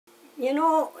you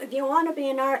know, if you want to be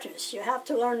an artist, you have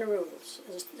to learn the rules.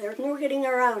 There's no getting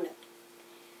around it.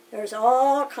 There's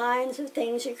all kinds of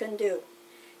things you can do.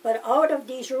 But out of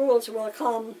these rules will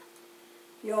come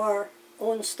your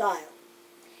own style.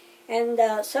 And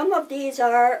some of these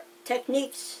are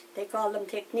techniques. They call them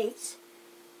techniques.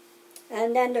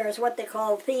 And then there's what they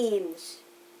call themes.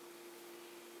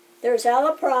 There's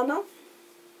alla prima,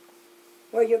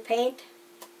 where you paint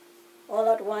all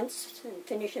at once and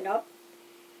finish it up.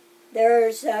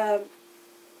 There's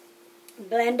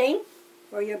blending,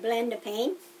 where you blend the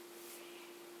paint.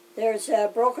 There's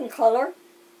broken color,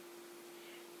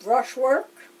 brushwork,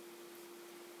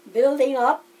 building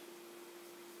up,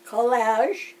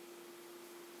 collage,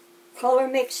 color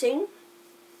mixing,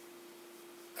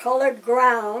 colored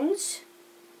grounds,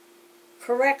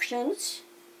 corrections,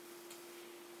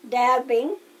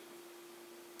 dabbing,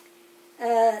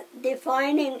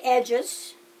 defining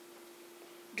edges,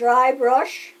 dry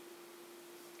brush,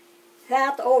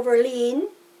 fat over lean,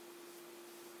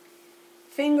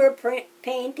 fingerprint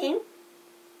painting,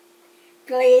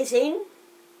 glazing,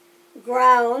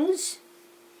 grounds,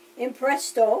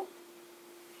 impasto,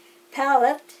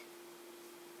 palette,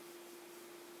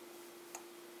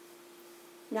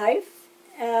 knife,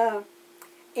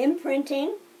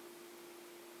 imprinting,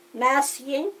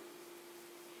 masking,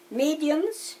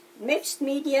 mediums, mixed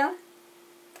media,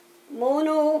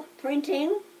 mono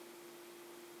printing,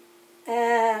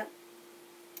 and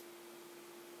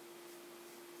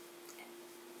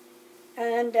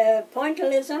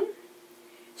pointillism,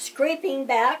 scraping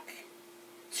back,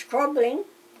 scrubbing,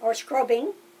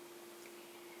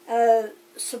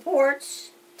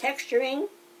 supports, texturing,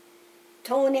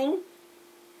 toning,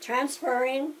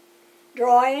 transferring,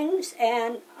 drawings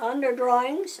and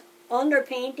underdrawings,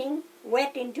 underpainting,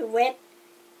 wet into wet,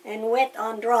 and wet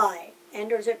on dry.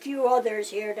 And there's a few others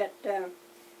here that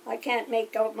I can't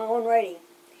make out my own writing.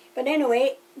 But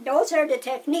anyway, those are the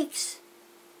techniques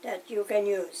that you can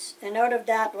use. And out of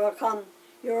that will come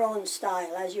your own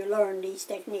style as you learn these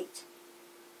techniques.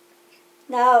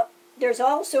 Now, there's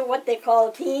also what they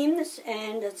call themes,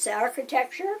 and it's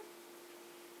architecture,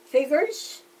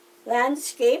 figures,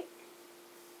 landscape,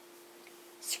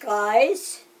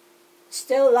 skies,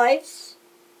 still lifes,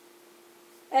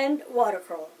 and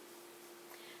watercolor.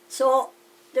 So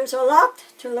there's a lot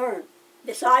to learn,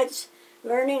 besides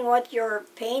learning what your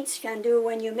paints can do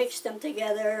when you mix them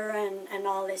together and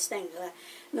all these things.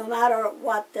 No matter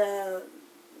what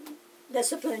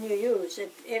discipline you use.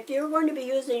 If you're going to be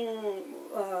using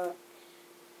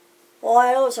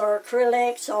oils or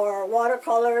acrylics or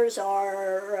watercolors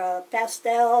or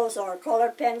pastels or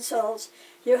colored pencils,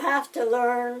 you have to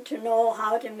learn to know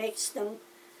how to mix them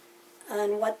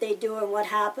and what they do and what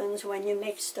happens when you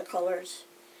mix the colors.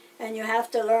 And you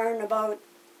have to learn about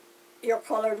your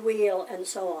colored wheel and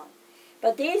so on.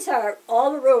 But these are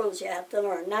all the rules you have to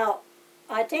learn. Now,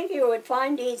 I think you would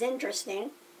find these interesting.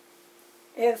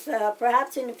 If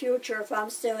perhaps in the future, if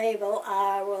I'm still able,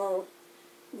 I will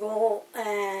go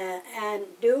and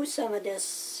do some of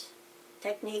these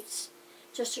techniques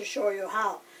just to show you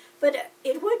how. But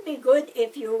it would be good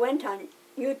if you went on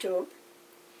YouTube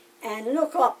and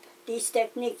look up these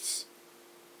techniques.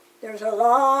 There's a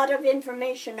lot of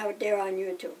information out there on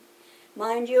YouTube.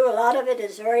 Mind you, a lot of it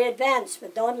is very advanced,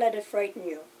 but don't let it frighten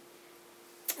you.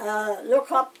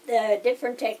 Look up the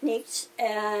different techniques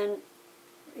and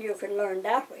you can learn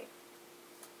that way.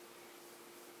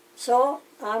 So,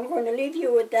 I'm going to leave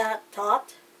you with that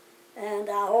thought, and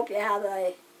I hope you have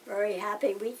a very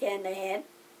happy weekend ahead,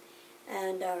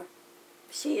 and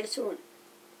see you soon.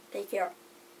 Take care.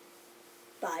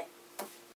 Bye.